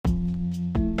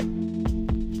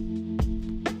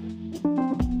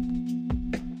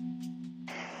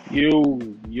Yo,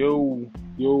 yo,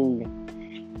 yo,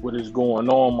 what is going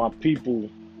on, my people,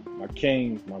 my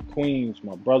kings, my queens,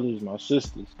 my brothers, my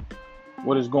sisters?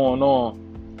 What is going on?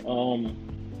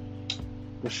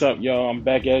 What's up, y'all? I'm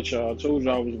back at y'all. I told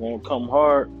y'all I was gonna come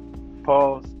hard.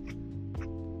 Pause.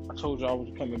 I told y'all I was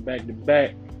coming back to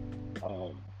back.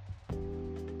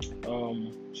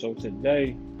 Um, so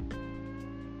today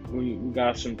we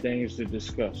got some things to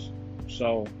discuss.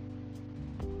 So,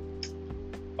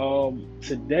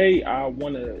 today I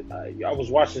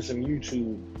was watching some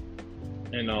YouTube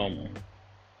and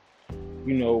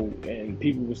and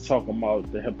people was talking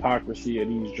about the hypocrisy of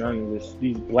these journalists,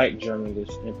 these black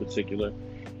journalists in particular,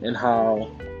 and how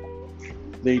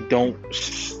they don't,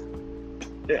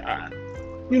 I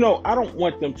don't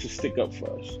want them to stick up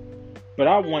for us, but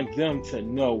I want them to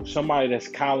know, somebody that's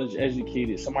college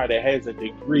educated, somebody that has a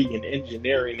degree in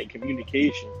engineering and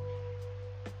communication.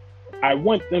 I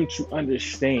want them to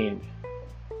understand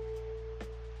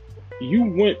you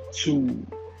went to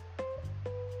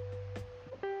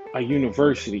a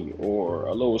university or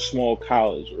a little small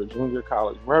college or a junior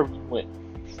college, wherever you went.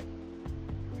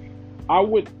 I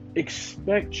would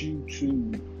expect you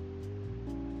to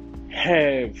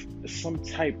have some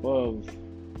type of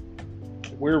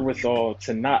wherewithal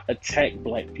to not attack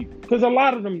black people, because a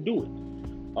lot of them do it.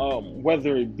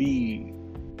 Whether it be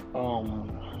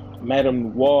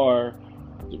Madame Noir,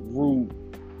 The Root,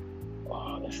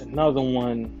 there's another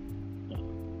one.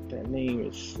 That name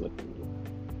is slipping me.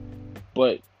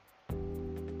 But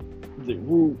The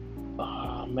Root,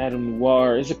 Madame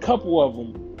Noir, there's a couple of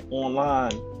them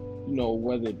online,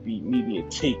 whether it be Media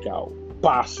Takeout,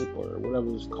 Bossip, or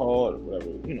whatever it's called, or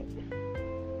whatever,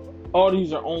 all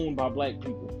these are owned by black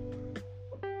people.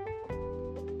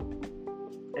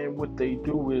 And what they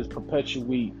do is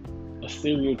perpetuate a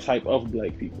stereotype of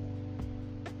black people.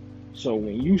 So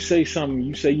when you say something,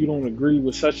 you say you don't agree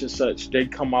with such and such, they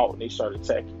come out and they start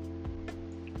attacking.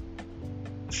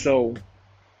 So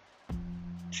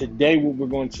today what we're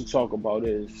going to talk about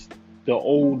is the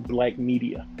old black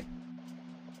media.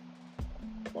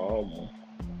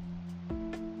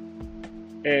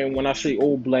 And when I say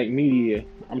old black media,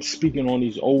 I'm speaking on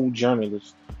these old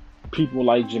journalists, people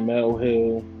like Jemele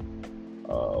Hill,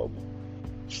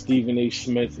 Stephen A.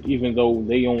 Smith, even though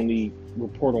they only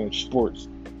report on sports,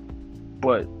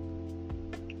 but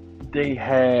they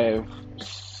have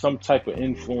some type of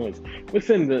influence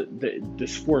within the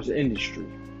sports industry.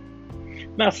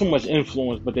 Not so much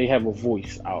influence, but they have a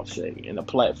voice, I'll say, and a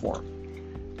platform.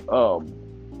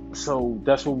 So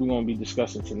that's what we're going to be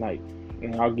discussing tonight.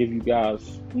 And I'll give you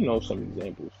guys, some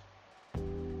examples.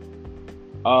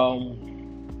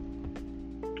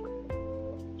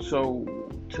 So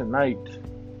tonight,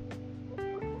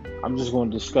 I'm just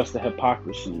going to discuss the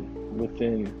hypocrisy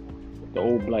within the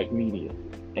old black media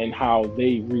and how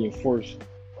they reinforce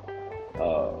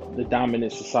the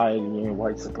dominant society and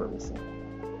white supremacy.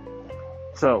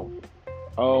 So,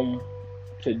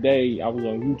 today I was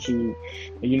on YouTube,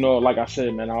 and like I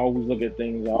said, man, I always look at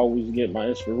things, I always get my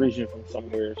inspiration from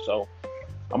somewhere. So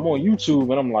I'm on YouTube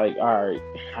and I'm like, all right,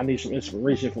 I need some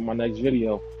inspiration for my next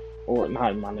video, or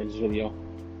not my next video,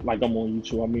 like I'm on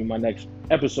YouTube, I mean my next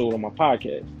episode on my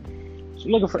podcast. So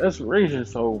I'm looking for inspiration,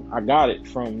 so I got it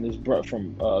from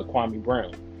Kwame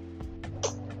Brown.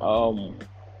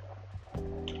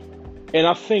 And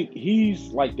I think he's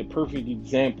like the perfect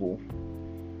example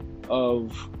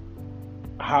of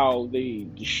how they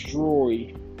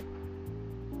destroy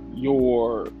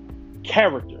your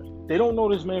character. They don't know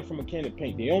this man from a can of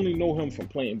paint. They only know him from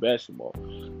playing basketball.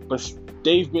 But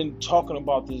they've been talking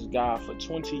about this guy for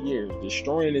 20 years,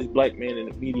 destroying this black man in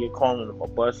the media, calling him a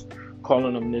bust,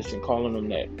 calling him this and calling him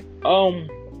that.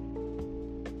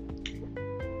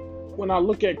 When I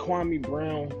look at Kwame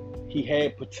Brown, he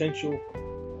had potential,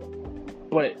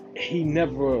 but he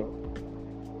never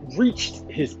reached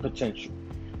his potential.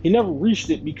 He never reached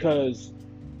it because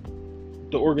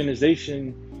the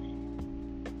organization,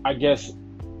 I guess,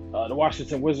 the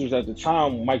Washington Wizards at the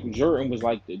time, Michael Jordan was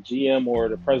like the GM or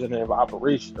the president of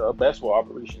basketball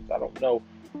operations. I don't know.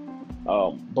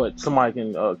 But somebody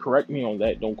can correct me on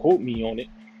that. Don't quote me on it.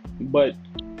 But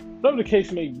whatever the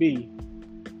case may be,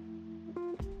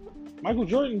 Michael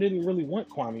Jordan didn't really want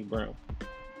Kwame Brown.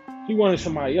 He wanted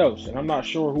somebody else, and I'm not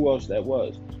sure who else that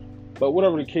was. But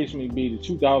whatever the case may be, the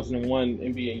 2001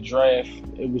 NBA draft,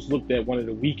 it was looked at one of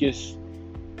the weakest,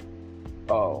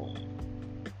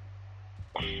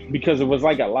 because it was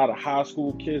like a lot of high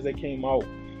school kids that came out.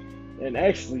 And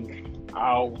actually,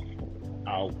 I'll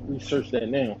research that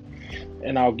now,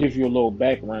 and I'll give you a little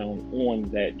background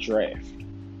on that draft.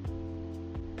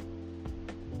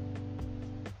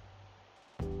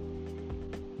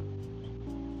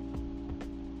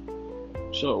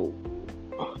 So,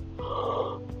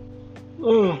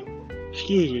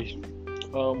 excuse me.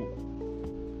 Um,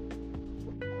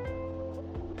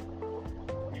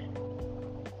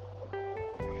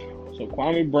 so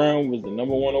Kwame Brown was the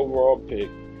number one overall pick.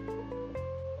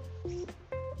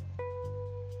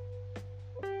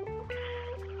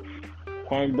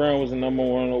 Kwame Brown was the number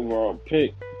one overall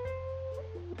pick.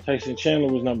 Tyson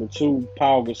Chandler was number 2.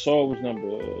 Paul Gasol was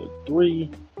number 3.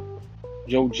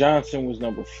 Joe Johnson was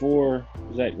number 4.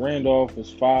 Zach Randolph was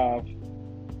 5.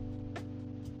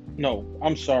 No,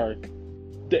 I'm sorry.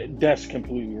 That's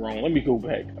completely wrong. Let me go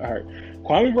back. All right.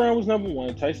 Kwame Brown was number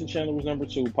 1. Tyson Chandler was number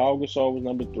 2. Paul Gasol was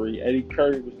number 3. Eddie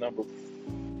Curry was number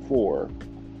 4.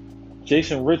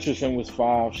 Jason Richardson was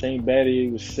 5. Shane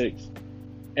Battier was 6.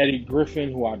 Eddie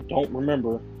Griffin, who I don't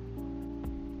remember,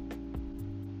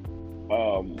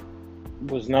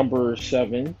 was number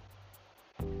 7.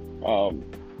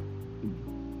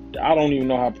 I don't even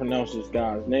know how to pronounce this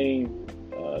guy's name.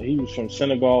 He was from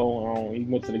Senegal. He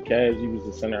went to the Cavs. He was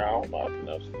the center. I don't know how to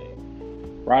pronounce his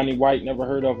name. Rodney White, never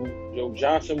heard of him. Joe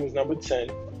Johnson was number 10.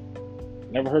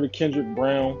 Never heard of Kendrick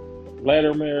Brown.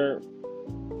 Vladimir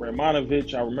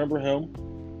Radmanovich, I remember him.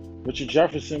 Richard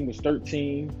Jefferson was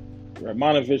 13.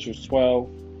 Radmanovich was 12.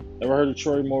 Never heard of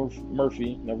Troy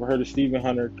Murphy. Never heard of Stephen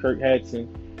Hunter. Kirk Hadson.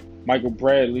 Michael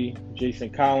Bradley.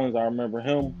 Jason Collins, I remember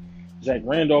him. Zach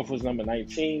Randolph was number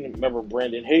 19. Remember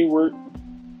Brandon Hayward.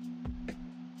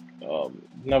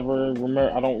 I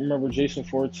don't remember Jason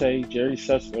Forte, Jerry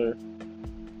Sessler,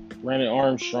 Brandon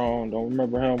Armstrong, don't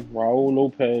remember him. Raul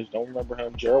Lopez, don't remember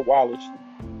him. Gerald Wallace,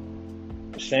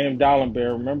 Sam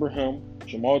Dallenberg, remember him.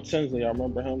 Jamal Tinsley, I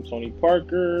remember him. Tony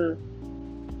Parker,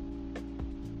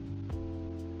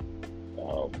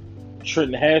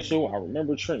 Trenton Hassel, I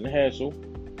remember Trenton Hassel.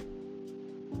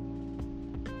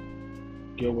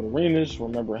 Gilbert Arenas,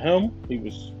 remember him. He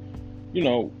was,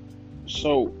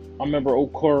 so I remember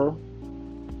Okoro.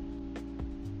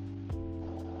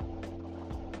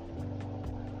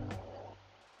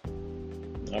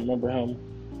 I remember him.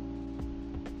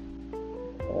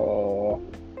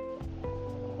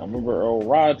 I remember Earl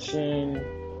Rodson.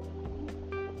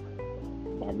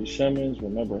 Bobby Simmons,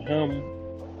 remember him.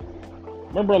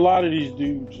 Remember a lot of these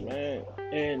dudes, man.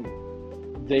 And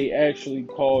they actually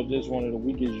called this one of the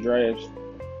weakest drafts.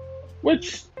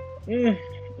 Which, in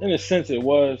a sense, it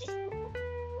was.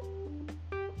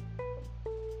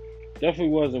 Definitely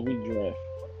was a weak draft.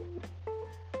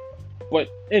 But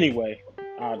anyway,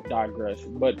 I digress.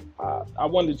 But I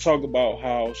wanted to talk about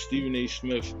how Stephen A.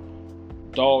 Smith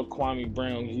dogged Kwame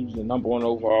Brown. He was the number 1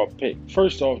 overall pick.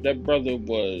 First off, that brother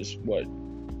was,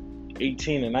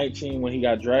 18 and 19 when he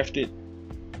got drafted.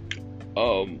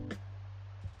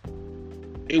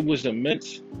 It was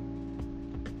immense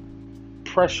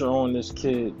pressure on this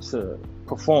kid to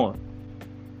perform.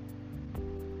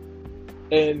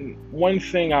 And one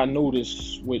thing I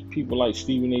noticed with people like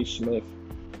Stephen A. Smith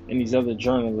and these other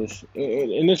journalists,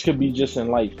 and this could be just in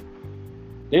life,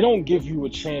 they don't give you a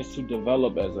chance to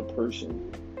develop as a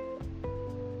person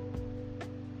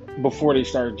before they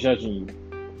start judging you.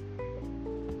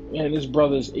 Man, this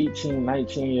brother's 18,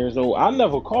 19 years old. I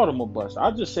never called him a bust.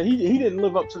 I just said he didn't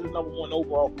live up to the number 1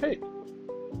 overall pick.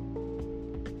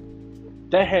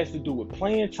 That has to do with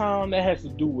playing time. That has to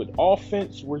do with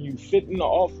offense, where you fit in the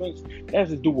offense. That has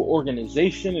to do with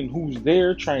organization and who's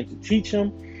there trying to teach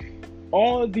him.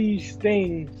 All of these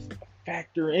things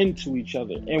factor into each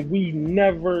other, and we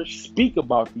never speak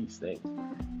about these things.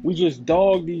 We just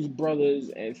dog these brothers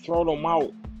and throw them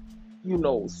out,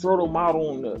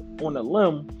 on the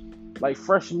limb like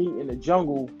fresh meat in the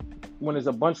jungle when there's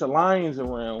a bunch of lions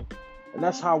around, and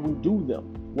that's how we do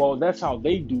them. Well, that's how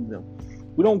they do them.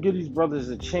 We don't give these brothers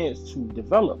a chance to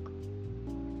develop.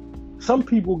 Some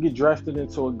people get drafted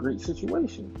into a great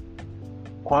situation.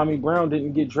 Kwame Brown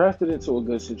didn't get drafted into a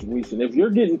good situation. If you're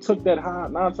getting took that high,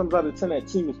 9 times out of 10, that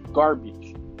team is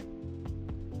garbage.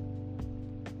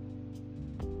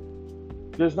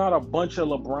 There's not a bunch of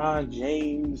LeBron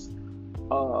James.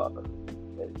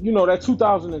 That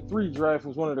 2003 draft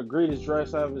was one of the greatest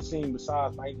drafts I've ever seen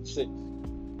besides 96.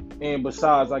 And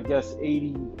besides, I guess,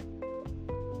 80.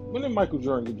 When did Michael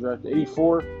Jordan get drafted?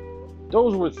 84?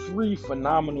 Those were 3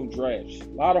 phenomenal drafts. A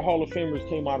lot of Hall of Famers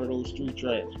came out of those 3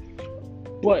 drafts.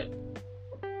 But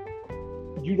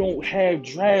you don't have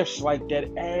drafts like that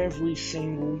every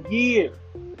single year.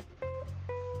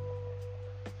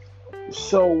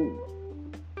 So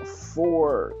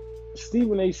for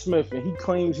Stephen A. Smith, and he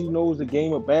claims he knows the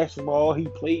game of basketball, he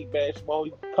played basketball,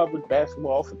 he covered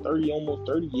basketball for almost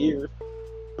 30 years,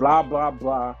 blah, blah,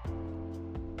 blah.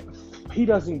 He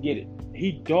doesn't get it.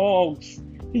 He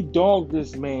dogged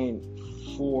this man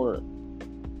for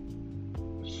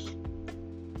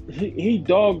he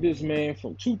dogged this man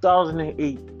from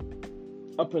 2008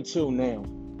 up until now.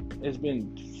 It's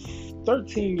been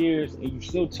 13 years and you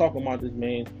still talking about this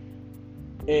man.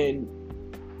 And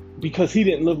because he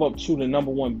didn't live up to the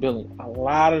number one billing. A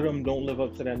lot of them don't live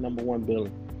up to that number one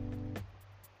billing.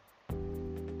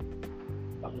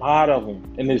 A lot of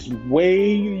them. And there's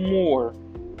way more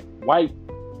white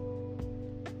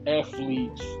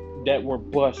athletes that were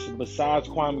busts besides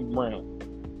Kwame Brown.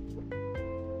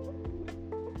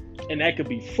 And that could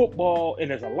be football, and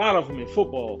there's a lot of them in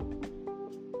football.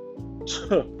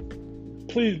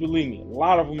 Please believe me, a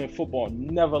lot of them in football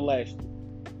never lasted.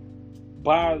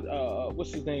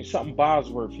 What's his name? Something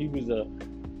Bosworth. He was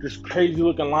this crazy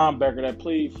looking linebacker that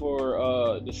played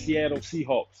for the Seattle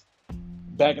Seahawks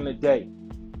back in the day.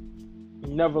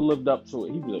 Never lived up to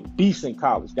it. He was a beast in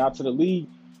college. Got to the league,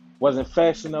 wasn't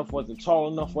fast enough, wasn't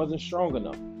tall enough, wasn't strong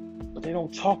enough. But they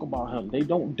don't talk about him. They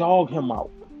don't dog him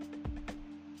out.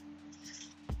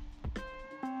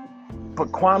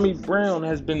 But Kwame Brown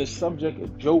has been the subject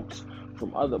of jokes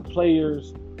from other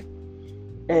players.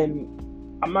 And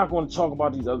I'm not going to talk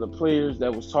about these other players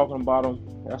that was talking about him.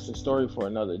 That's a story for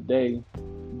another day.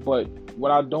 But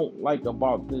what I don't like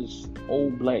about this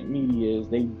old black media is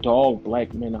they dog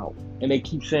black men out. And they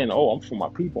keep saying, oh, I'm for my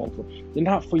people. They're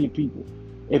not for your people.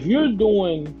 If you're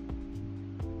doing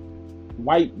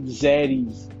white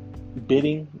zaddies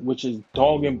bidding, which is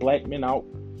dogging black men out,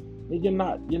 then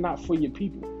you're not for your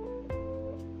people.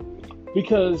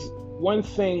 Because one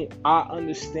thing I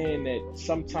understand that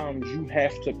sometimes you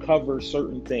have to cover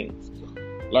certain things.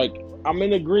 Like, I'm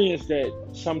in agreement that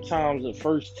sometimes the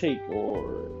First Take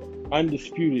or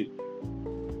Undisputed,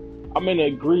 I'm in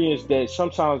agreement that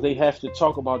sometimes they have to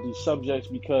talk about these subjects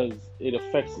because it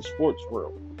affects the sports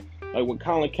world. Like with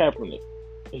Colin Kaepernick,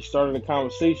 he started a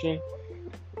conversation.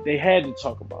 They had to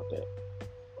talk about that.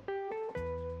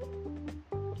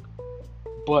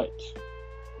 But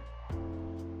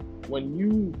when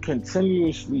you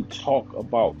continuously talk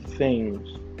about things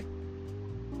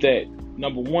that,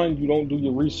 number one, you don't do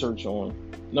your research on,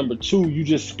 number two, you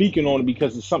just speaking on it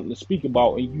because it's something to speak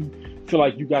about and you feel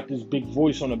like you got this big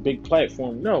voice on a big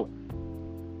platform. No,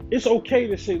 it's okay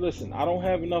to say, listen, I don't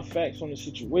have enough facts on the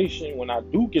situation. When I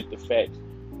do get the facts,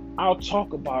 I'll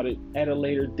talk about it at a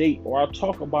later date or I'll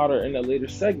talk about it in a later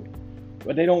segment.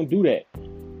 But they don't do that.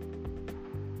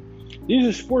 These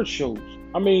are sports shows.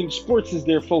 I mean, sports is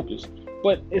their focus,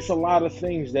 but it's a lot of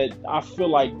things that I feel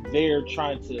like they're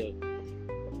trying to,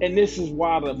 and this is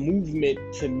why the movement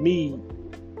to me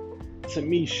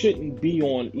shouldn't be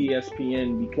on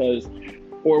ESPN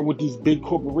or with these big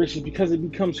corporations, because it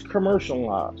becomes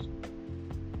commercialized.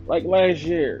 Like last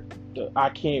year, the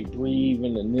I Can't Breathe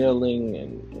and the kneeling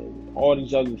and all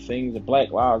these other things, the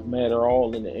Black Lives Matter,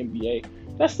 all in the NBA.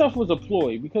 That stuff was a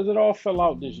ploy because it all fell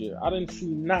out this year. I didn't see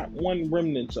not one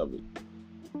remnant of it.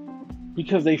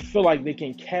 Because they feel like they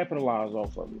can capitalize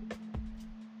off of it.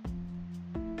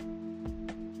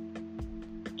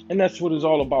 And that's what it's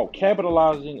all about.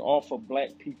 Capitalizing off of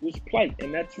black people's plight.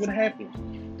 And that's what happens.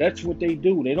 That's what they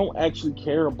do. They don't actually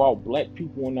care about black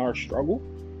people in our struggle.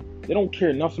 They don't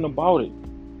care nothing about it.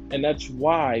 And that's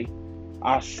why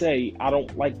I say I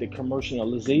don't like the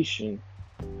commercialization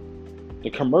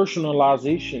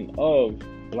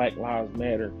of Black Lives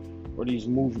Matter or these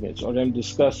movements or them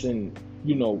discussing,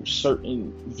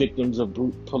 certain victims of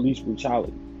police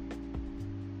brutality.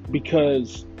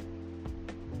 Because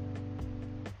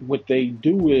what they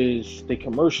do is they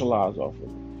commercialize off of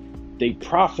it. They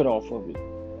profit off of it.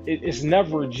 It's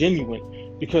never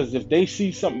genuine, because if they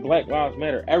see something Black Lives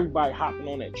Matter, everybody hopping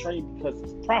on that train because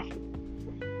it's profit.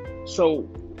 So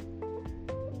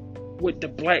what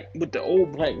the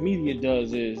old black media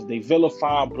does is they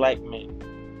vilify black men.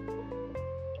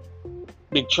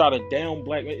 They try to down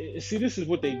black men. See, this is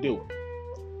what they do.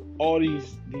 All these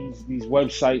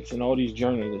websites and all these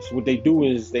journalists, what they do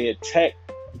is they attack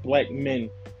black men.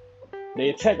 They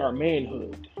attack our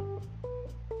manhood.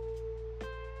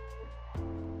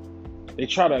 They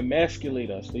try to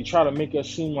emasculate us. They try to make us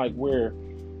seem like we're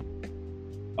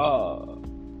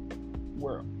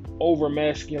over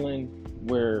masculine,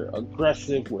 we're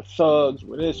aggressive, we're thugs,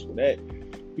 we're this, we're that.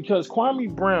 Because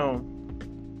Kwame Brown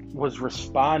was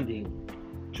responding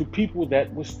to people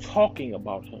that was talking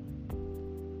about him.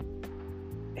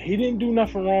 He didn't do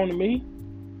nothing wrong to me.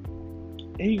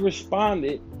 He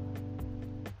responded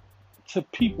to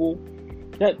people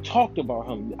that talked about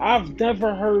him. I've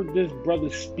never heard this brother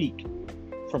speak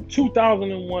from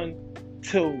 2001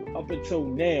 up until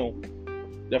now.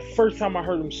 The first time I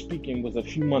heard him speaking was a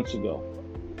few months ago,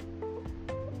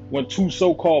 when two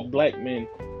so-called black men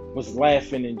was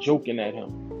laughing and joking at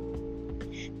him.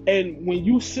 And when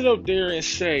you sit up there and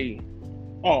say,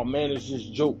 "Oh man, it's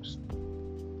just jokes,"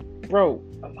 bro,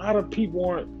 a lot of people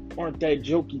aren't that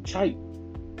jokey type.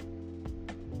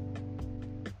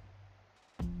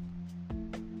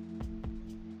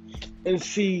 And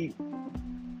see,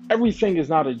 everything is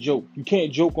not a joke. You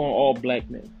can't joke on all black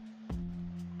men.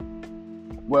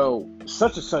 Well,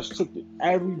 such and such took it.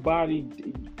 Everybody,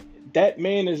 that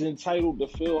man is entitled to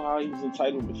feel how he's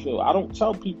entitled to feel. I don't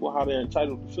tell people how they're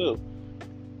entitled to feel.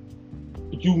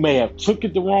 You may have took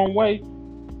it the wrong way,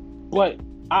 but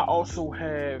I also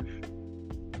have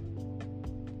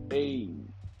a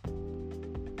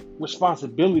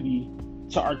responsibility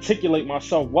to articulate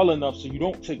myself well enough so you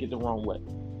don't take it the wrong way.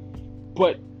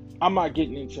 But I'm not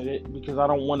getting into it because I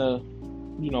don't want to,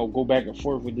 go back and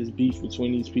forth with this beef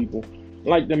between these people.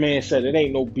 Like the man said, it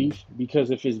ain't no beef, because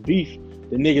if it's beef,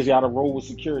 the niggas got to roll with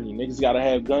security. Niggas got to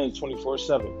have guns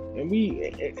 24/7. And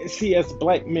we see, as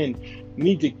black men,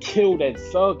 need to kill that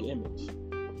thug image.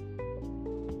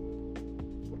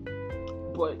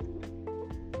 But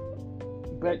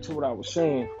back to what I was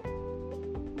saying.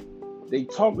 They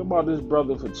talked about this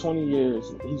brother for 20 years.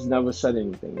 He's never said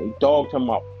anything. They dogged him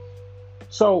out.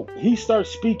 So he starts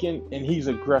speaking and he's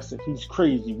aggressive. He's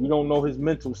crazy. We don't know his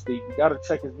mental state. We got to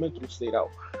check his mental state out.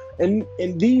 And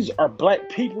these are black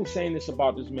people saying this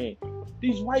about this man.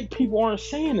 These white people aren't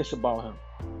saying this about him.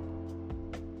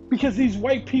 Because these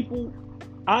white people,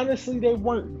 honestly, they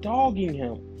weren't dogging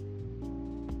him.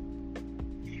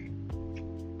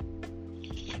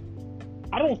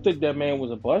 I don't think that man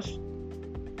was a bust.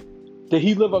 Did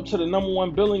he live up to the number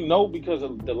one billing? No, because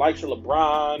of the likes of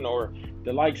LeBron or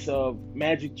the likes of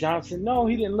Magic Johnson. No,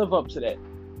 he didn't live up to that.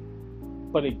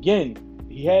 But again,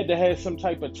 he had to have some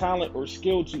type of talent or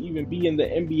skill to even be in the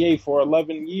NBA for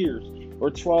 11 years or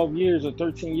 12 years or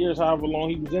 13 years, however long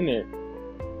he was in there.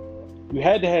 You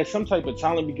had to have some type of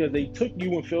talent because they took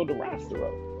you and filled the roster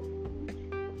up.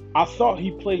 I thought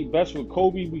he played best with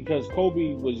Kobe because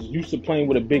Kobe was used to playing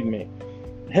with a big man.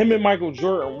 Him and Michael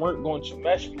Jordan weren't going to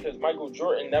mesh because Michael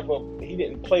Jordan he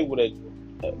didn't play with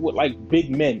like big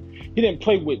men. He didn't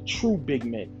play with true big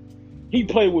men. He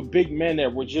played with big men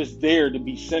that were just there to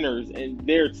be centers and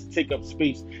there to take up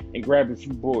space and grab a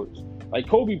few boards. Like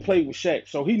Kobe played with Shaq,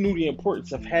 so he knew the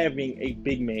importance of having a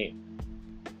big man.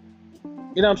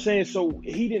 You know what I'm saying? So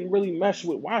he didn't really mesh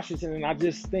with Washington, and I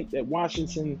just think that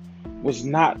Washington was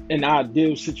not an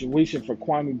ideal situation for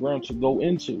Kwame Brown to go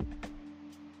into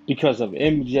because of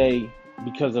MJ,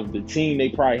 because of the team they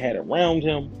probably had around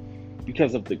him,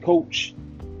 because of the coach.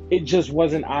 It just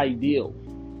wasn't ideal.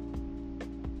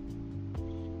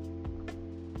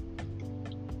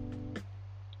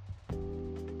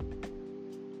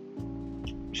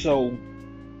 So,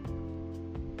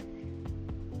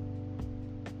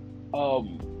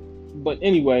 but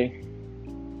anyway,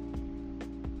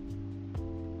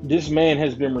 this man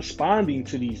has been responding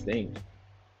to these things.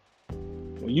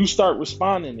 When you start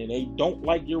responding and they don't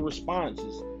like your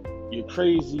responses, you're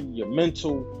crazy, you're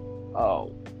mental,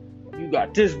 you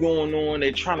got this going on,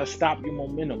 they're trying to stop your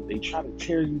momentum, they try to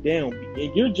tear you down,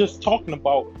 and you're just talking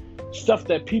about stuff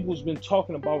that people's been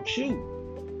talking about you.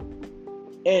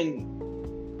 And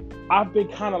I've been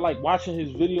kind of like watching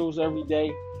his videos every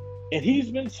day, and he's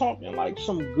been talking like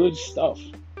some good stuff.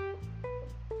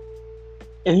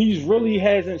 And he really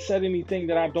hasn't said anything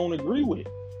that I don't agree with,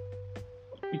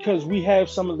 because we have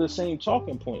some of the same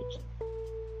talking points.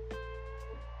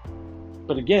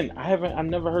 But again, I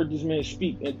never heard this man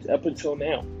speak up until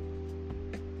now.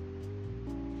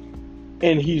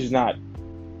 And he's not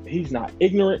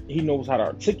ignorant. He knows how to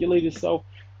articulate himself.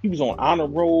 He was on honor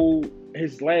roll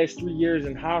his last 3 years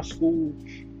in high school,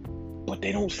 but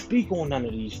they don't speak on none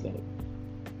of these things.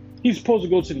 He's supposed to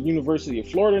go to the University of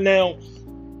Florida now.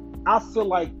 I feel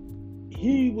like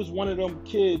he was one of them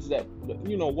kids that,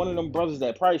 one of them brothers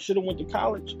that probably should have went to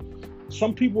college.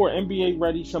 Some people are NBA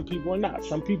ready, some people are not.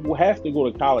 Some people have to go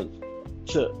to college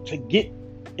to get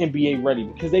NBA ready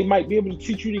because they might be able to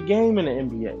teach you the game in the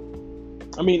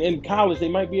NBA. I mean, in college, they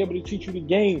might be able to teach you the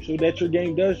game so that your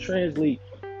game does translate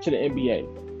to the NBA.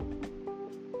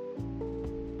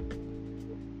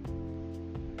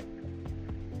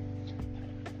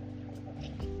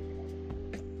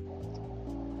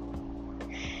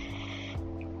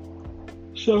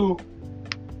 So,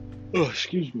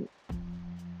 excuse me.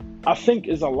 I think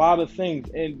it's a lot of things,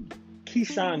 and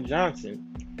Keyshawn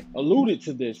Johnson alluded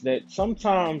to this, that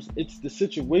sometimes it's the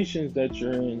situations that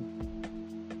you're in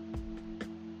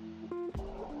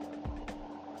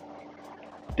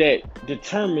that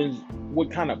determines what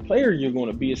kind of player you're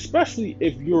going to be, especially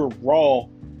if you're a raw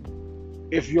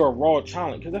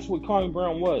talent, because that's what Kwame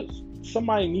Brown was.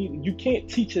 You can't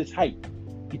teach his height.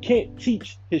 You can't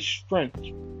teach his strength.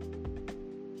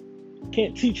 You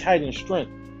can't teach height and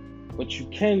strength, but you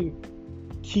can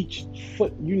teach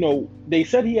foot. They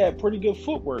said he had pretty good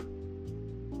footwork.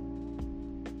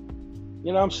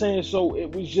 You know what I'm saying? So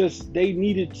it was just he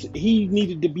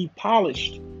needed to be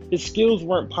polished. His skills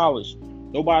weren't polished.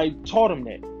 Nobody taught him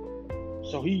that.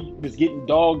 So he was getting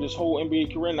dogged his whole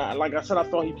NBA career. Now, like I said, I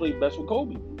thought he played best with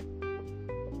Kobe.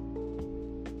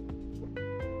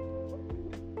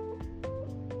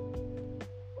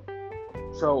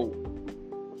 So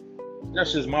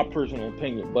that's just my personal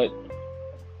opinion. But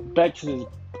back to this,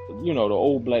 the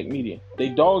old black media. They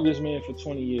dogged this man for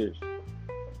 20 years.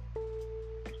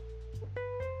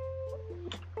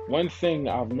 One thing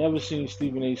I've never seen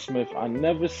Stephen A. Smith, I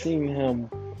never seen him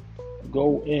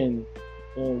go in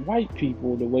on white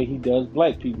people the way he does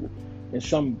black people. And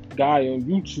some guy on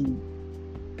YouTube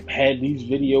had these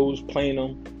videos playing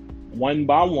them one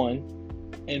by one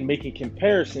and making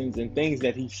comparisons and things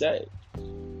that he said.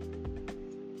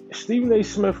 Stephen A.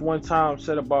 Smith one time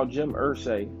said about Jim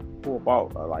Irsay, for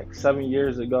about 7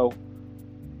 years ago,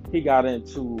 he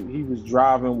was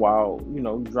driving while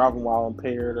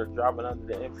impaired or driving under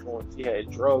the influence. He had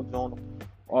drugs on him,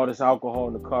 all this alcohol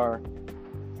in the car.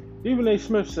 Stephen A.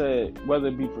 Smith said, whether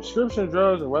it be prescription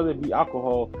drugs or whether it be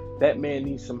alcohol, that man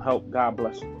needs some help. God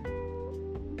bless him.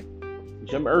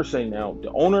 Jim Irsay now,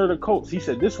 the owner of the Colts, he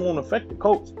said this won't affect the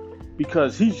Colts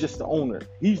because he's just the owner.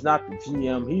 He's not the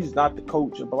GM. He's not the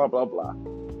coach, and blah, blah, blah.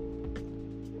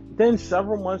 Then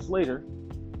several months later,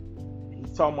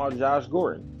 he's talking about Josh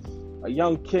Gordon, a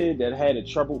young kid that had a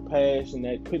troubled past and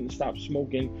that couldn't stop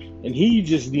smoking, and he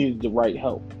just needed the right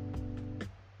help.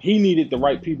 He needed the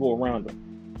right people around him.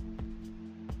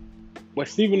 But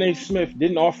Stephen A. Smith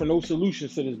didn't offer no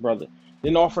solutions to this brother.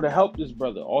 Didn't offer to help this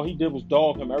brother. All he did was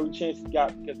dog him every chance he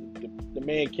got because the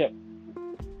man kept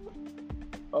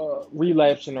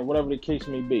relapsing or whatever the case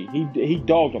may be. He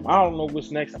dogged him. I don't know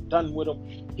what's next. I'm done with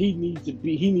him. He needs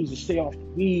to stay off the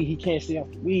weed. He can't stay off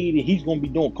the weed. He's going to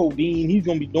be doing codeine. He's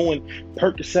going to be doing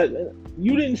Percocet.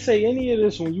 You didn't say any of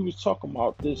this when you was talking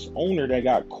about this owner that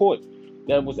got caught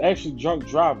that was actually drunk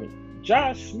driving.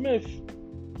 Josh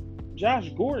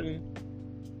Gordon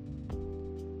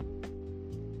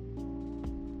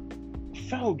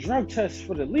failed drug tests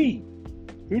for the league.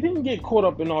 He didn't get caught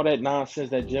up in all that nonsense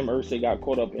that Jim Irsay got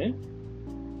caught up in.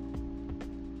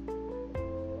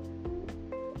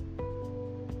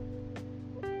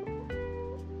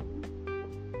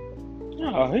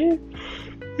 No, he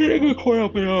didn't get caught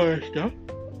up in all that stuff.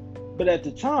 But at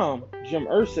the time, Jim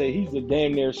Irsay, he's a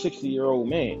damn near 60-year-old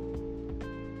man.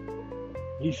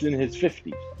 He's in his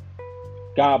 50s.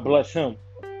 God bless him,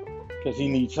 because he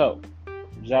needs help.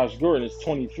 Josh Gordon is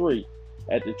 23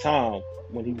 at the time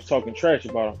when he was talking trash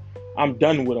about him. I'm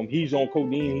done with him. He's on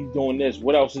codeine. He's doing this.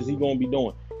 What else is he going to be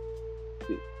doing?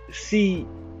 See,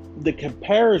 the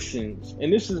comparisons,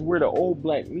 and this is where the old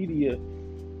black media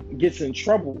gets in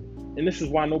trouble, and this is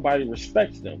why nobody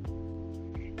respects them.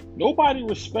 Nobody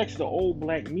respects the old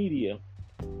black media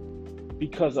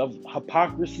because of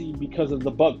hypocrisy, because of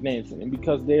the buck dancing, and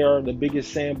because they are the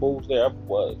biggest sambos there ever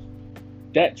was.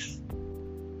 That's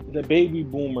the baby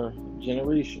boomer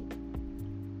generation.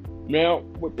 Now,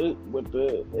 with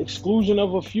the exclusion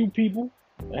of a few people,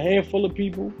 a handful of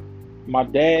people, my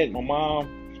dad, my mom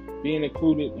being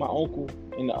included, my uncle,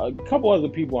 and a couple other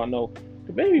people I know,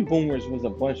 the baby boomers was a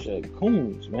bunch of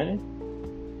coons, man.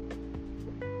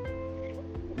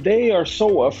 They are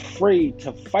so afraid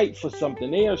to fight for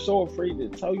something. They are so afraid to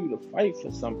tell you to fight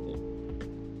for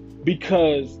something.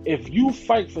 Because if you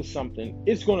fight for something,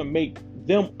 it's going to make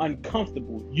them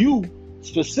uncomfortable. You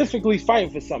specifically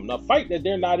fighting for something, a fight that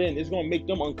they're not in, is going to make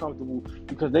them uncomfortable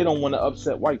because they don't want to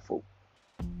upset white folk.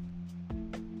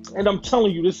 And I'm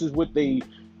telling you, this is what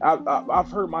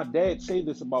I've heard my dad say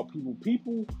this about people.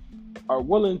 People are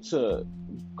willing to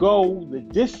go the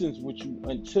distance with you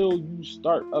until you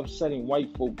start upsetting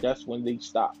white folk. That's when they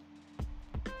stop.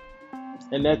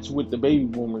 And that's what the baby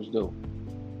boomers do.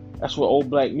 That's what old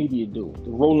black media do.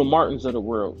 The Roland Martins of the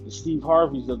world, the Steve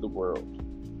Harveys of the world,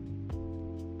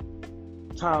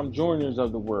 Tom Joyners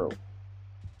of the world.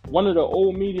 One of the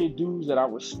old media dudes that I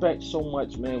respect so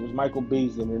much, man, was Michael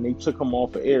Baisden, and they took him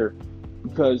off of air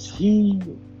because he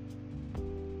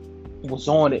was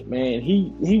on it, man.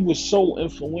 He was so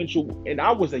influential, and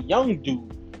I was a young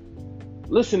dude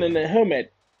listening to him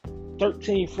at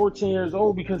 13, 14 years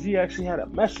old because he actually had a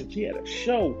message. He had a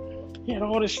show. He had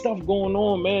all this stuff going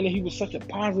on, man, and he was such a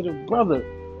positive brother.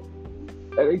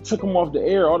 And they took him off the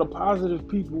air. All the positive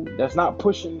people that's not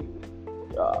pushing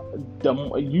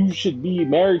you should be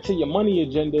married to your money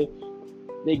agenda,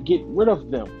 they get rid of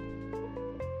them.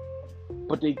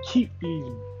 but they keep these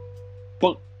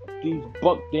buck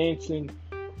dancing,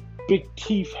 big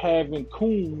teeth having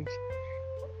coons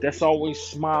that's always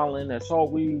smiling, that's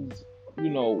always,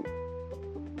 Kwame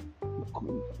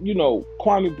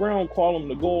Brown call them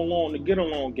the go along, the get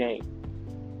along game.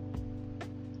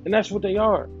 And that's what they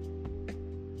are.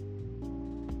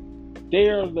 They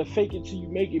are the fake it till you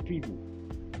make it people.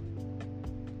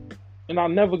 And I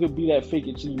never could be that fake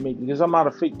it till you make it, because I'm not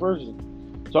a fake person.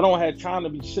 So I don't have time to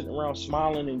be sitting around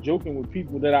smiling and joking with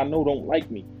people that I know don't like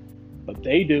me. But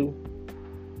they do.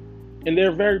 And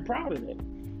they're very proud of that.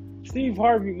 Steve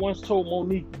Harvey once told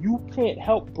Monique, you can't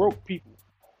help broke people.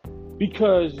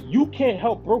 Because you can't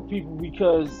help broke people,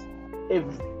 because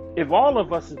if all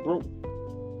of us is broke,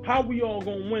 how we all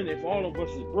gonna win if all of us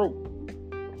is broke?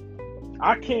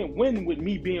 I can't win with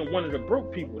me being one of the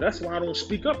broke people. That's why I don't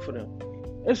speak up for them.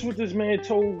 That's what this man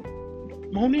told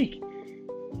Monique.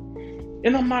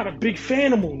 And I'm not a big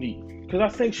fan of Monique, because I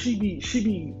think she be,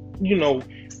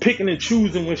 picking and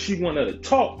choosing when she wanted to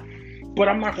talk. But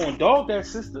I'm not gonna dog that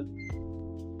sister.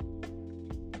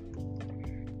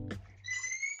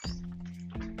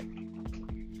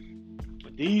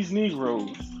 But these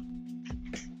Negroes,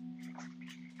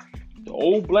 the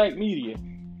old black media,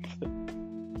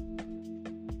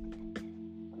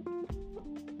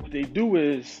 what they do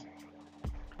is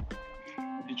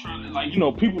they try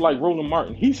to, people like Roland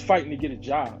Martin, he's fighting to get a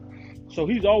job. So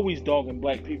he's always dogging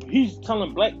black people. He's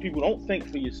telling black people, don't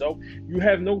think for yourself. You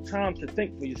have no time to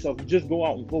think for yourself. You just go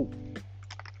out and vote.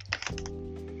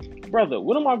 Brother,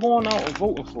 what am I going out and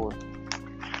voting for?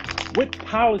 What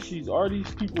policies are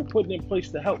these people putting in place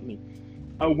to help me?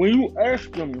 When you ask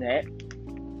them that,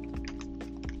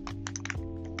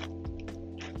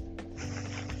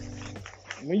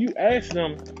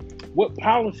 what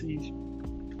policies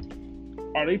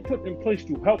are they putting in place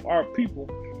to help our people,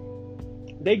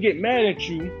 they get mad at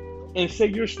you and say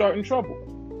you're starting trouble.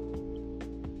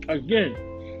 Again,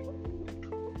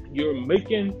 you're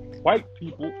making white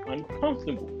people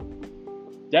uncomfortable.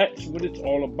 That's what it's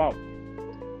all about.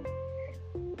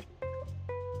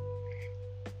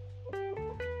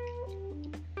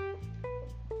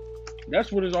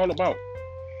 That's what it's all about.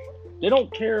 They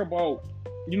don't care about,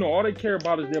 all they care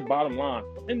about is their bottom line.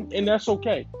 And that's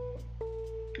okay.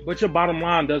 But your bottom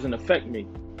line doesn't affect me.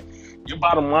 Your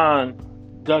bottom line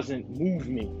doesn't move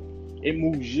me. It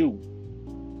moves you.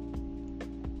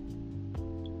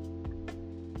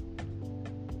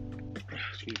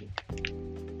 Excuse me.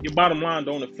 Your bottom line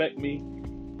don't affect me.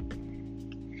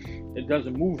 It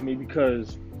doesn't move me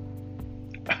because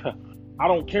I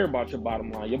don't care about your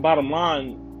bottom line. Your bottom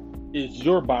line is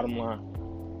your bottom line.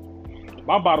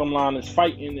 My bottom line is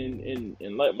fighting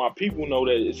and let my people know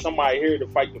that it's somebody here to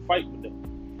fight the fight with them.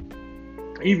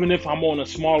 Even if I'm on a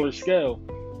smaller scale,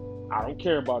 I don't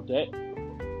care about that.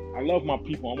 I love my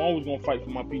people. I'm always going to fight for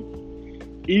my people.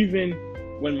 Even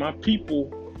when my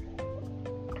people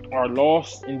are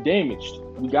lost and damaged,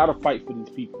 we got to fight for these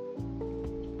people.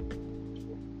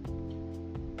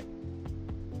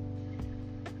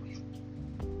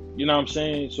 You know what I'm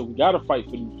saying? So we got to fight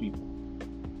for these people.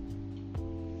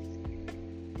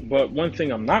 But one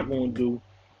thing I'm not going to do,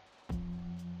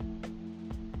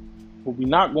 what we're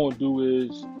not going to do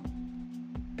is,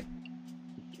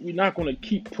 we're not going to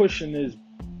keep pushing this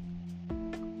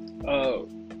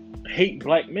hate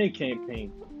black men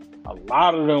campaign. A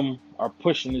lot of them are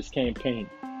pushing this campaign.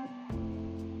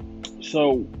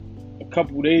 So a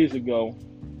couple days ago,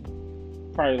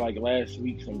 probably like last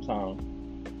week sometime,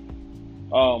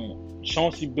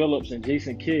 Chauncey Billups and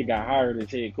Jason Kidd got hired as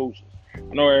head coaches.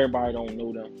 I know everybody don't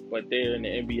know them, but they're in the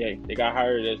NBA. They got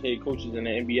hired as head coaches in the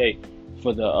NBA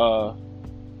for the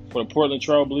Portland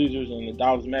Trail Blazers and the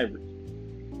Dallas Mavericks.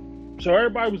 So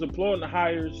everybody was applauding the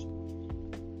hires,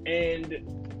 and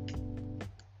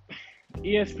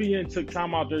ESPN took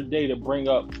time out their day to bring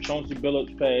up Chauncey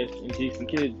Billups' past and Jason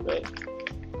Kidd's past.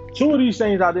 Two of these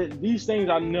things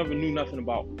I never knew nothing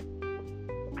about.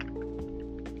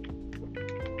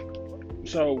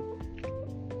 So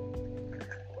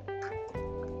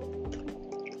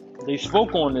they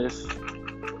spoke on this,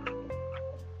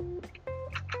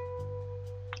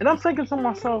 and I'm thinking to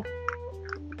myself,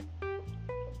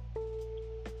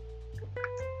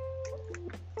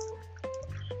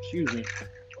 excuse me,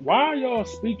 why are y'all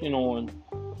speaking on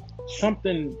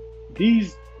something,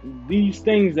 these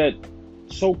things that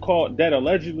so-called, that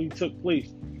allegedly took place?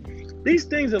 These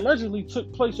things allegedly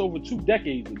took place over 2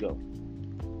 decades ago.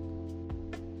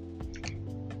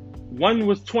 One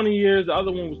was 20 years, the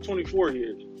other one was 24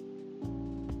 years.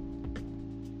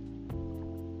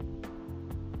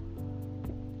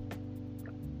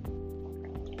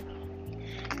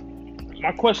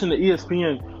 My question to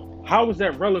ESPN, How is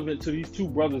that relevant to these two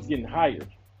brothers getting hired?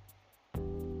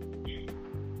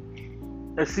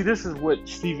 And see, this is what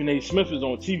Stephen A. Smith is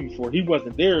on TV for. He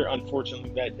wasn't there,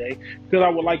 unfortunately, that day, because I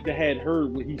would like to have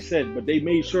heard what he said, but they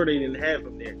made sure they didn't have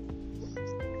him there.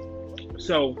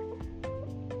 So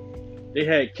they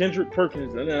had Kendrick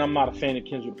Perkins, and I'm not a fan of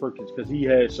Kendrick Perkins because he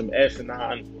had some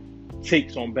asinine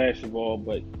takes on basketball,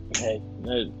 but hey,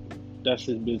 that's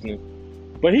his business.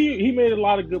 But he made a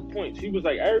lot of good points. He was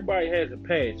like, everybody has a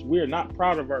past. We are not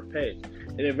proud of our past.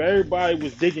 And if everybody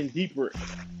was digging deeper,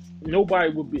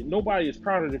 nobody is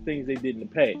proud of the things they did in the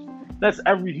past. That's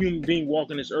every human being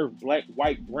walking this earth, black,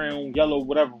 white, brown, yellow,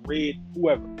 whatever, red,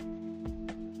 whoever.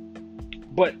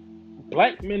 But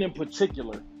black men in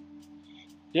particular,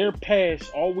 their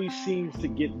past always seems to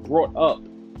get brought up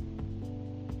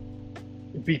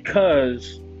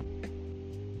because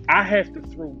I have to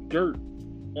throw dirt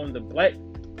on the black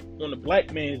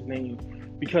man's name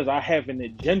because I have an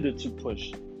agenda to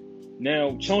push.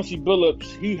 Now, Chauncey Billups,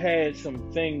 he had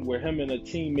some thing where him and a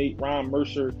teammate, Ron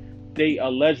Mercer, they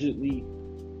allegedly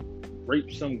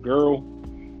raped some girl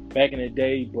back in the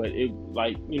day, but it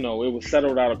was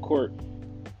settled out of court.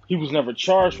 He was never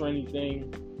charged for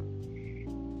anything,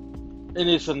 and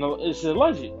it's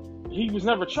alleged. He was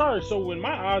never charged, so in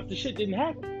my eyes, the shit didn't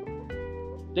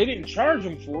happen. They didn't charge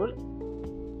him for it,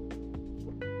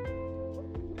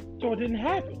 so it didn't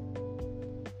happen.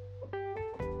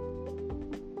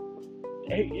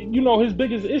 His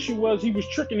biggest issue was he was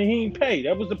tricking and he didn't pay.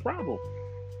 That was the problem.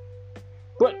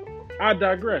 But I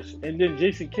digress. And then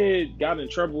Jason Kidd got in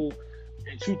trouble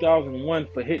in 2001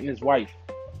 for hitting his wife.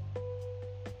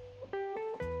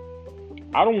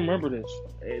 I don't remember this.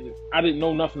 And I didn't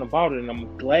know nothing about it, and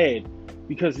I'm glad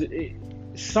because it's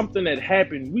something that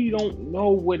happened. We don't know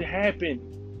what happened.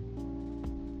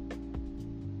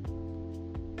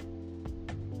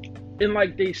 And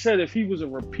like they said, if he was a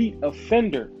repeat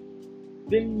offender,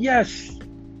 then yes,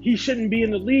 he shouldn't be in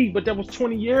the league, but that was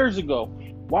 20 years ago.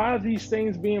 Why are these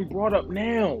things being brought up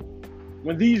now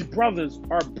when these brothers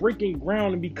are breaking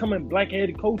ground and becoming black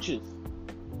head coaches?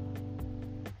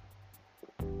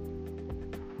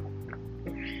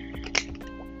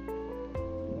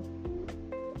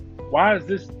 Why is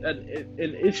this an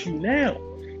issue now?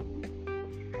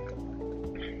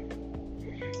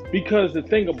 Because the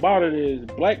thing about it is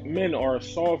black men are a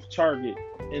soft target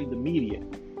in the media.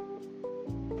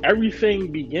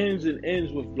 Everything begins and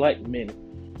ends with black men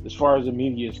as far as the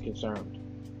media is concerned.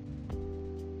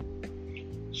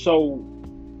 So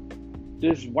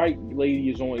this white lady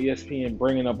is on ESPN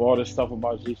bringing up all this stuff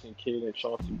about Jason Kidd and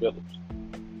Chauncey Billups.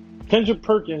 Kendrick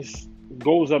Perkins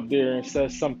goes up there and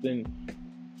says something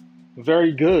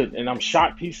very good, and I'm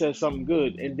shocked he said something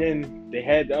good. And then they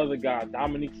had the other guy,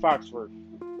 Dominique Foxworth.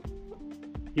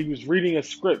 He was reading a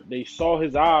script. They saw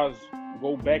his eyes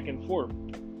go back and forth.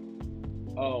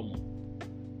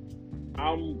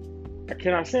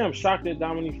 Can I say I'm shocked at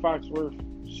Dominique Foxworth?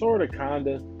 Sorta,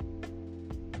 kinda.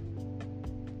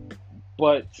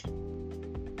 But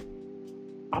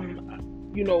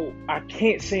I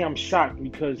can't say I'm shocked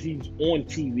because he's on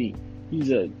TV.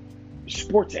 He's a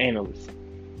sports analyst.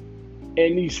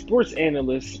 And these sports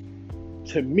analysts,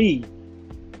 to me,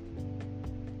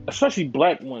 especially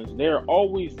black ones, they're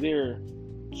always there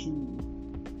to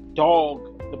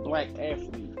dog the black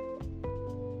athlete.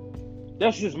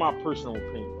 That's just my personal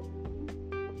opinion.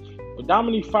 But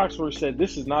Dominique Foxworth said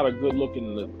this is not a good look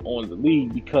on the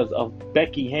league because of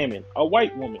Becky Hammon, a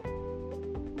white woman.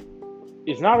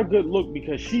 It's not a good look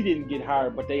because she didn't get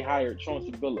hired, but they hired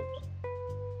Chauncey Billups.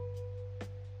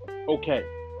 Okay.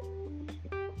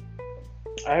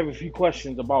 I have a few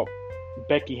questions about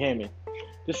Becky Hammon.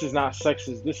 This is not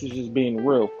sexist. This is just being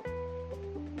real.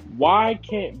 Why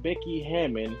can't Becky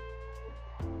Hammon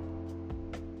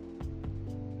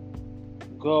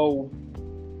go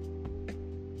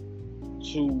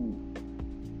to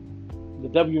the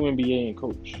WNBA and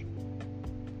coach?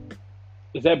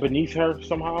 Is that beneath her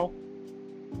somehow?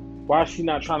 Why is she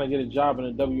not trying to get a job in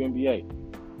the WNBA?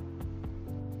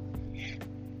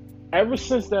 Ever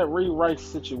since that Ray Rice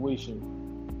situation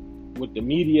with the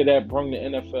media that brought the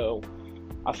NFL,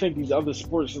 I think these other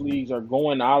sports leagues are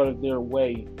going out of their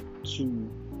way to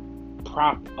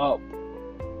prop up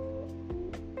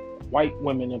white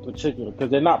women in particular, because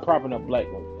they're not propping up black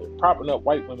women. They're propping up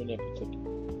white women in particular.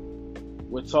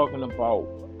 We're talking about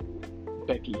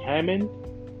Becky Hammon,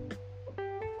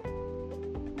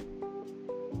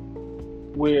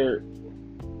 where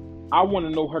I want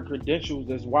to know her credentials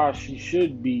as why she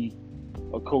should be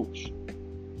a coach.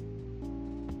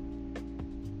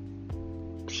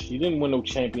 She didn't win no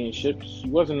championships. She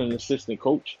wasn't an assistant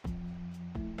coach.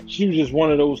 She was just one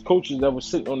of those coaches that was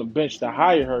sitting on the bench to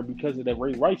hire her because of that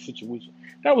Ray Rice situation.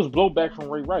 That was blowback from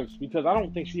Ray Rice because I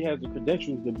don't think she has the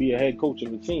credentials to be a head coach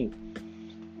of a team.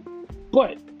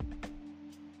 But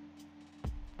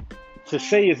to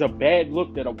say it's a bad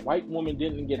look that a white woman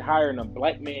didn't get hired and a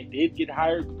black man did get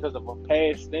hired because of a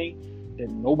past thing that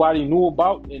nobody knew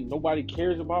about and nobody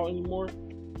cares about anymore,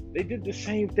 they did the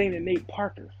same thing to Nate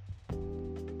Parker.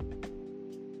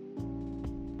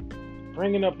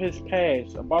 Bringing up his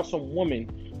past about some woman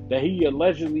that he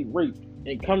allegedly raped,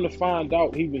 and come to find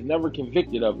out he was never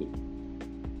convicted of it.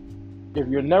 If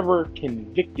you're never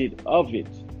convicted of it,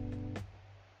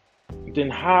 then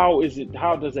how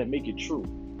does that make it true?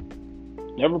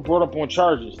 Never brought up on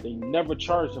charges. They never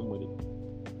charged him with it.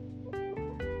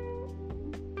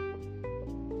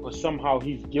 But somehow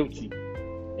he's guilty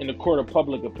in the court of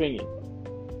public opinion.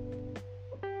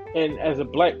 And as a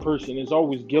black person, it's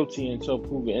always guilty until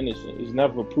proven innocent. It's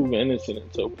never proven innocent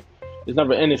it's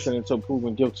never innocent until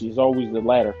proven guilty. It's always the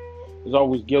latter. It's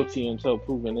always guilty until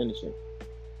proven innocent.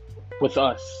 With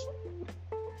us.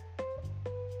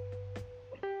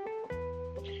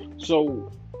 So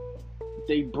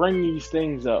they bring these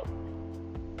things up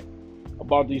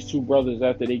about these two brothers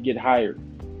after they get hired.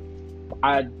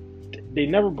 They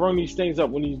never bring these things up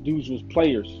when these dudes was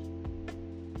players.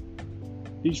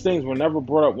 These things were never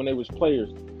brought up when they was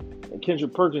players. And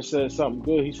Kendrick Perkins said something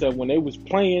good. He said when they was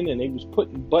playing and they was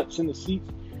putting butts in the seats,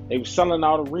 they was selling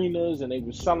out arenas and they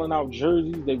was selling out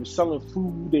jerseys, they was selling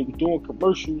food, they were doing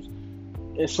commercials,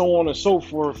 and so on and so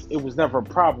forth. It was never a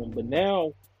problem. But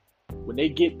now, when they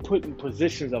get put in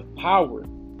positions of power,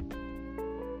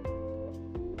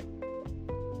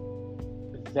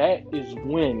 that is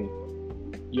when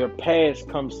your past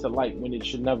comes to light, when it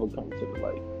should never come to the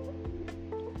light.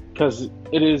 Because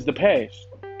it is the past.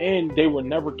 And they were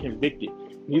never convicted.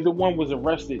 Neither one was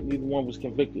arrested. Neither one was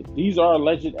convicted. These are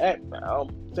alleged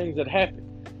things that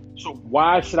happened. So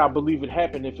why should I believe it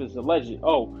happened if it's alleged?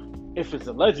 Oh, if it's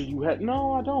alleged, you had...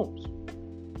 No, I don't.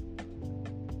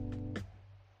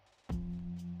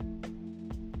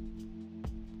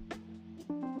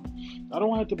 I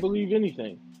don't have to believe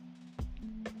anything.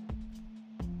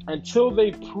 Until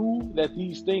they prove that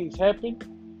these things happened,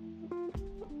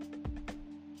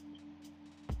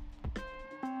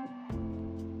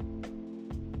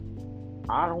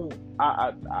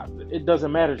 it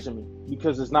doesn't matter to me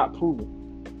because it's not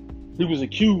proven. He was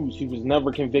accused. He was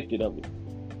never convicted of it.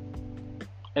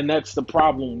 And that's the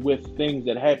problem with things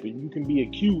that happen. You can be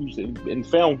accused and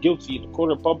found guilty in the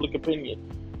court of public opinion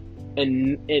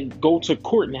and go to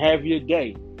court and have your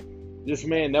day. This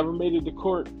man never made it to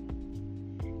court.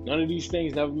 None of these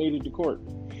things never made it to court.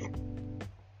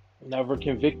 Never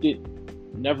convicted.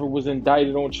 Never was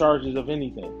indicted on charges of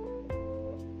anything.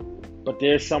 But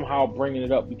they're somehow bringing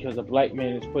it up because a black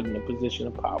man is put in a position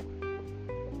of power.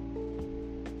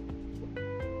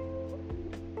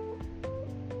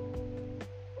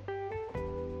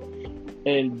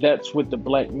 And that's what the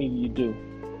black media do.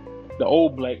 The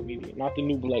old black media, not the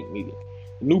new black media.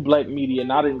 The new black media,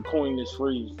 and I didn't coin this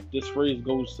phrase. This phrase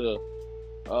goes to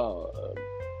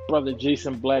Brother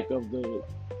Jason Black of the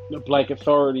Black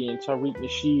Authority and Tariq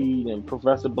Nasheed and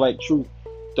Professor Black Truth.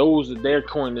 Those are their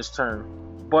coined this term.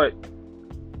 But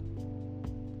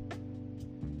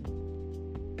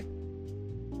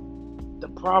the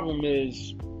problem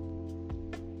is,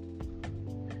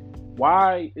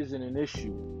 why is it an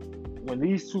issue when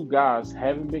these two guys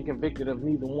haven't been convicted of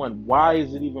neither one? Why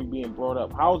is it even being brought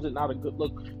up? How is it not a good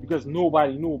look? Because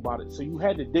nobody knew about it. So you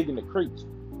had to dig in the crates.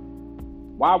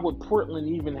 Why would Portland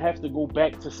even have to go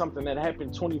back to something that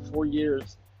happened 24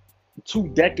 years, 2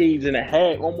 decades and a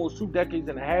half, almost 2 decades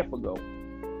and a half ago?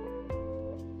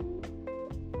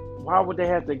 Why would they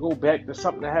have to go back to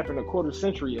something that happened a quarter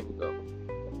century ago?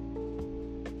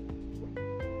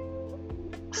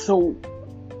 So,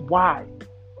 why?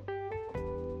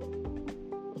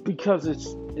 Because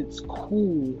it's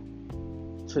cool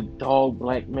to dog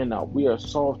black men out. We are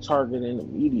soft target in the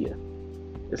media.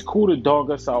 It's cool to dog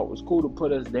us out. It's cool to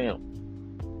put us down.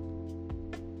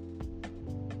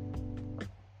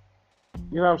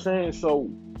 You know what I'm saying? So,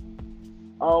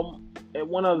 and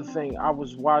one other thing, I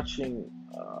was watching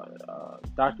a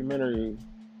documentary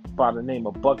by the name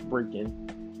of Buck Breaking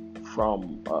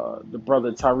from the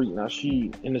brother Tariq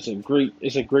Nasheed, and it's a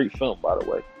great film, by the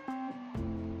way.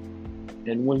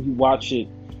 And when you watch it,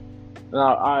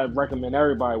 I recommend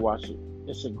everybody watch it.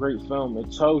 It's a great film.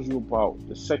 It tells you about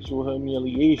the sexual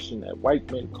humiliation that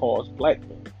white men cause black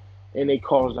men, and they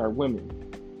cause our women.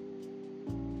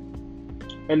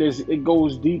 And it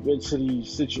goes deep into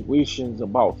these situations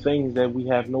about things that we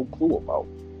have no clue about.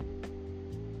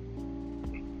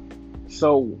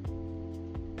 So,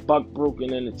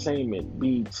 Buckbroken Entertainment,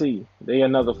 BET. They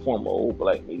another form of old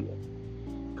black media.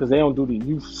 Because they don't do the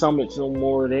youth summits no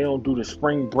more. They don't do the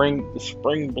spring bling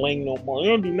no more. They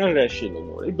don't do none of that shit no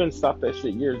more. They've been stopped that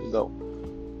shit years ago.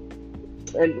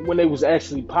 And when they was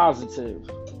actually positive.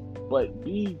 But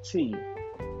BET,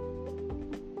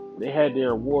 they had their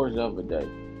awards the other day.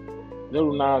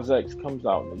 Lil Nas X comes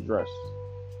out in a dress.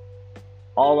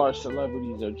 All our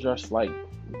celebrities are dressed like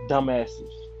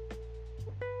dumbasses.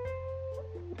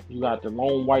 You got the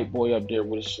lone white boy up there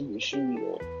with a suit and shoes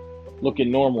on,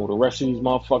 looking normal. The rest of these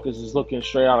motherfuckers is looking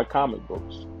straight out of comic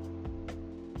books.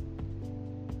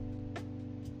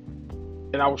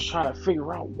 And I was trying to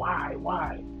figure out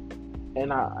why.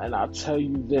 And I tell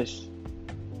you this,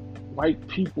 white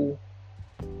people,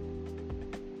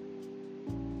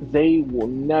 they will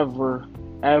never,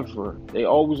 ever, they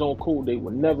always on cool, they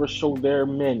will never show their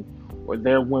men or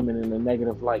their women in a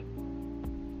negative light.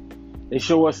 They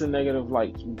show us in negative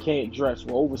lights. We can't dress.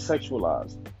 We're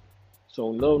over-sexualized. So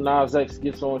Lil Nas X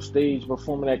gets on stage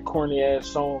performing that corny-ass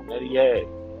song that he had.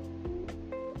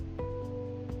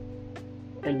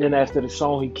 And then after the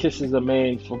song, he kisses a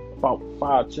man for about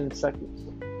 5-10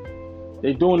 seconds.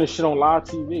 They doing this shit on live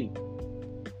TV.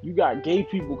 You got gay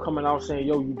people coming out saying,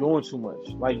 yo, you doing too much.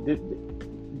 Like,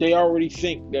 they already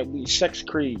think that we sex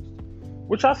crazed.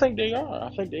 Which I think they are.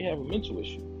 I think they have a mental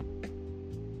issue.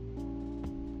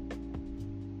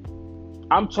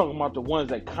 I'm talking about the ones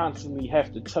that constantly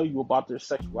have to tell you about their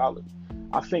sexuality.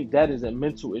 I think that is a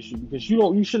mental issue because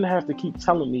you shouldn't have to keep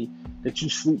telling me that you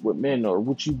sleep with men or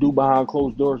what you do behind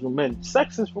closed doors with men.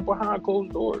 Sex is for behind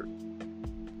closed doors.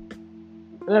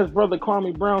 And as Brother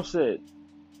Kwame Brown said,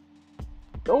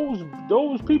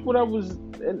 those people that was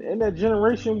in that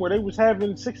generation where they was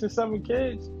having 6 and 7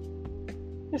 kids,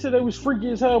 they said they was freaky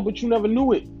as hell, but you never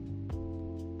knew it.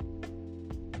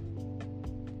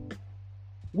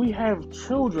 We have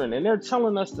children, and they're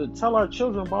telling us to tell our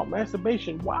children about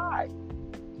masturbation. Why?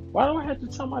 Why do I have to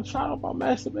tell my child about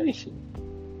masturbation?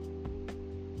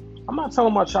 I'm not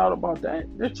telling my child about that.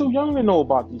 They're too young to know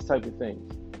about these type of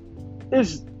things.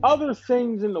 There's other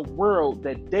things in the world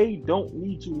that they don't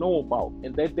need to know about,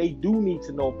 and that they do need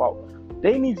to know about.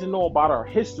 They need to know about our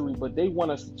history, but they want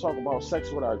us to talk about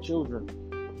sex with our children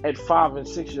at 5 and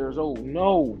 6 years old.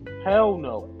 No, hell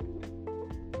no.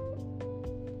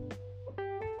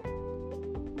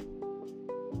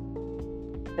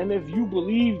 And if you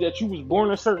believe that you was born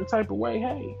a certain type of way,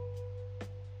 hey.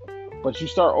 But you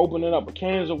start opening up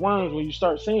cans of worms when you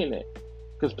start saying that.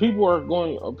 Because people are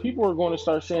going to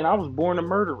start saying, I was born a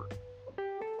murderer.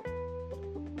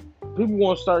 People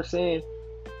want to start saying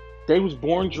they was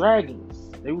born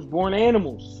dragons. They was born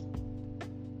animals.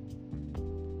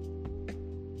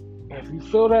 If you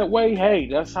feel that way, hey,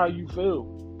 that's how you feel.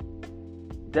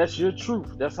 That's your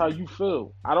truth. That's how you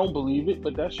feel. I don't believe it,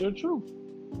 but that's your truth.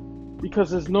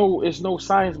 Because there's no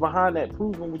science behind that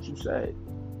proving what you said.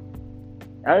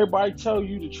 Everybody tell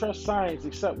you to trust science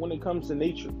except when it comes to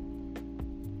nature.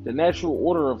 The natural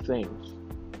order of things.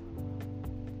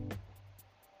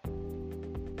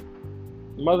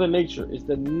 Mother Nature is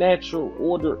the natural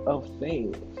order of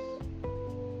things.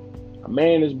 A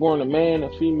man is born a man, a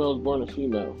female is born a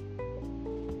female.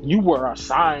 You were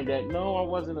assigned that. No, I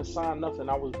wasn't assigned nothing.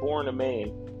 I was born a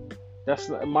man. That's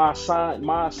my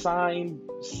assigned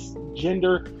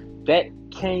gender. That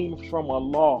came from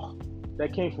Allah.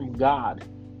 That came from God.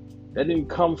 That didn't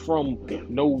come from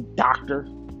no doctor.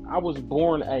 I was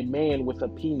born a man with a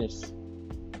penis.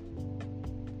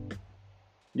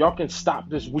 Y'all can stop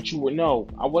this. What you would know.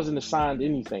 I wasn't assigned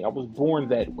anything. I was born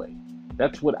that way.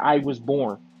 That's what I was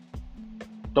born.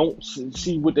 Don't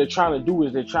see what they're trying to do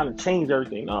is they're trying to change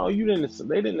everything. No, they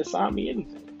didn't assign me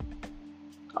anything.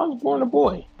 I was born a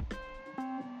boy.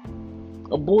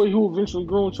 A boy who eventually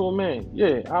grew into a man.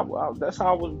 Yeah, that's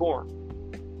how I was born.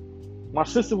 My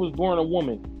sister was born a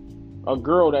woman. A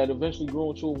girl that eventually grew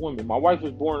into a woman. My wife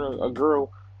was born a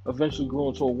girl, eventually grew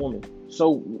into a woman.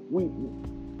 So we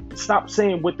stop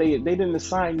saying what they didn't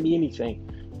assign me anything.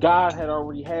 God had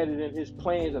already had it in his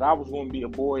plans that I was going to be a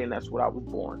boy, and that's what I was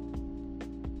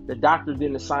born. The doctor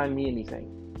didn't assign me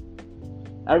anything.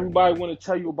 Everybody want to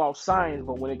tell you about science,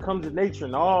 but when it comes to nature,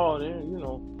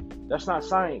 that's not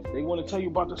science. They want to tell you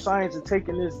about the science of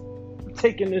taking this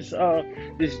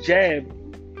jab.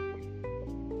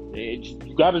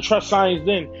 You got to trust science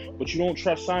then, but you don't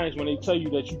trust science when they tell you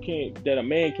that a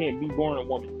man can't be born a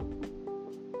woman.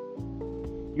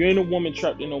 You ain't a woman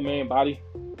trapped in no man body.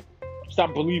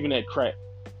 Stop believing that crap.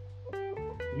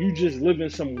 You just live in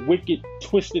some wicked,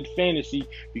 twisted fantasy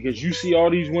because you see all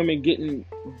these women getting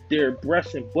their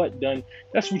breasts and butt done.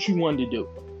 That's what you wanted to do.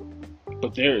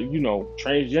 But they're,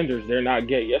 transgenders. They're not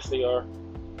gay. Yes, they are.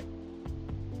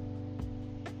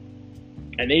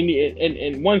 And they need,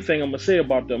 and one thing I'm gonna say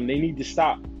about them, they need to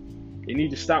stop. They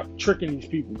need to stop tricking these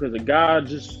people, because a guy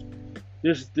just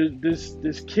this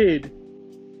kid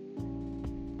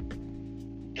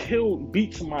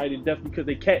beat somebody to death because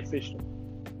they catfished him,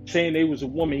 saying they was a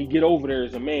woman. He get over there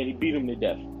as a man. He beat him to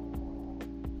death.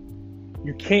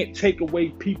 You can't take away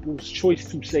people's choice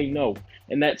to say no,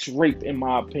 and that's rape, in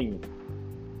my opinion.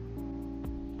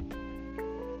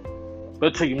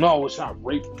 They'll tell you, no, it's not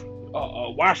rape.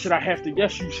 Why should I have to?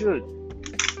 Yes, you should.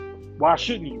 Why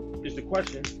shouldn't you? Is the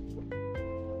question.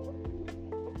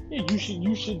 Yeah,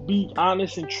 you should be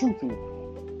honest and truthful.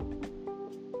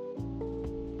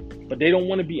 But they don't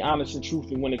want to be honest and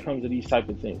truthful when it comes to these type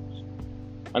of things.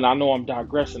 And I know I'm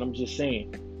digressing. I'm just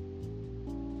saying.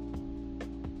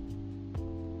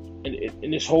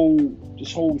 And this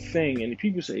whole thing, and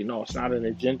people say, no, it's not an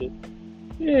agenda.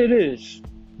 Yeah, it is.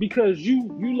 Because you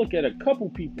look at a couple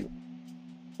people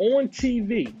on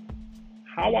TV,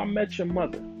 How I Met Your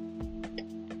Mother,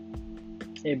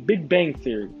 and Big Bang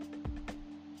Theory.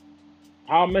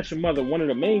 How I Met Your Mother, one of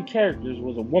the main characters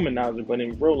was a womanizer, but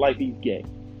in real life he's gay.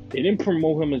 They didn't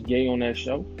promote him as gay on that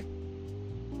show.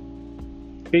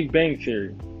 Big Bang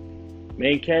Theory,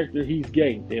 main character, he's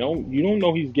gay. You don't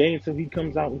know he's gay until he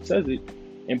comes out and says it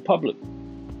in public,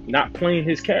 not playing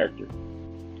his character.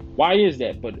 Why is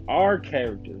that? But our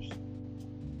characters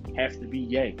have to be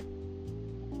gay.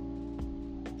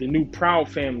 The new Proud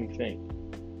Family thing.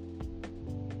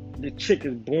 The chick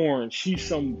is born. She's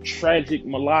some tragic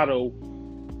mulatto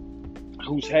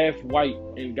who's half white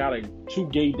and got two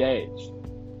gay dads.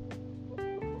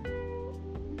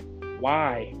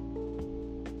 Why?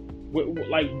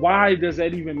 Why does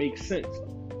that even make sense?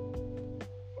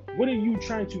 What are you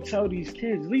trying to tell these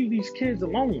kids? Leave these kids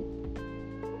alone.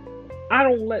 I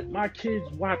don't let my kids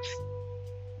watch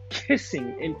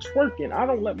kissing and twerking. I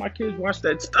don't let my kids watch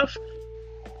that stuff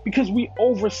because we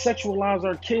over-sexualize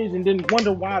our kids and then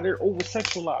wonder why they're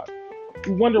over-sexualized.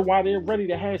 We wonder why they're ready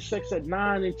to have sex at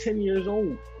 9 and 10 years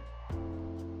old.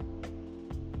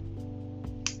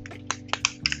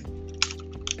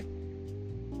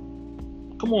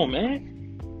 Come on, man.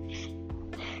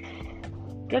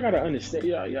 Y'all gotta understand.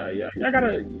 Y'all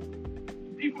gotta.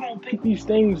 People don't think these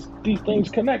things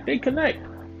connect. They connect.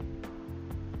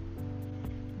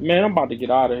 Man, I'm about to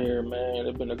get out of here, man.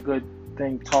 It's been a good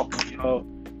thing talking to y'all.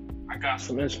 I got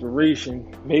some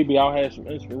inspiration. Maybe I'll have some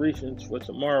inspirations for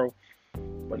tomorrow.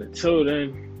 But until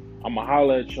then, I'ma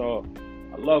holler at y'all.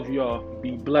 I love y'all.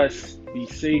 Be blessed. Be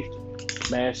safe.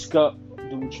 Mask up.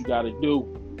 Do what you gotta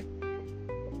do.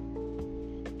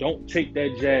 Don't take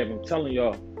that jab. I'm telling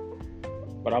y'all.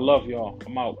 But I love y'all.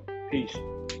 I'm out. Peace.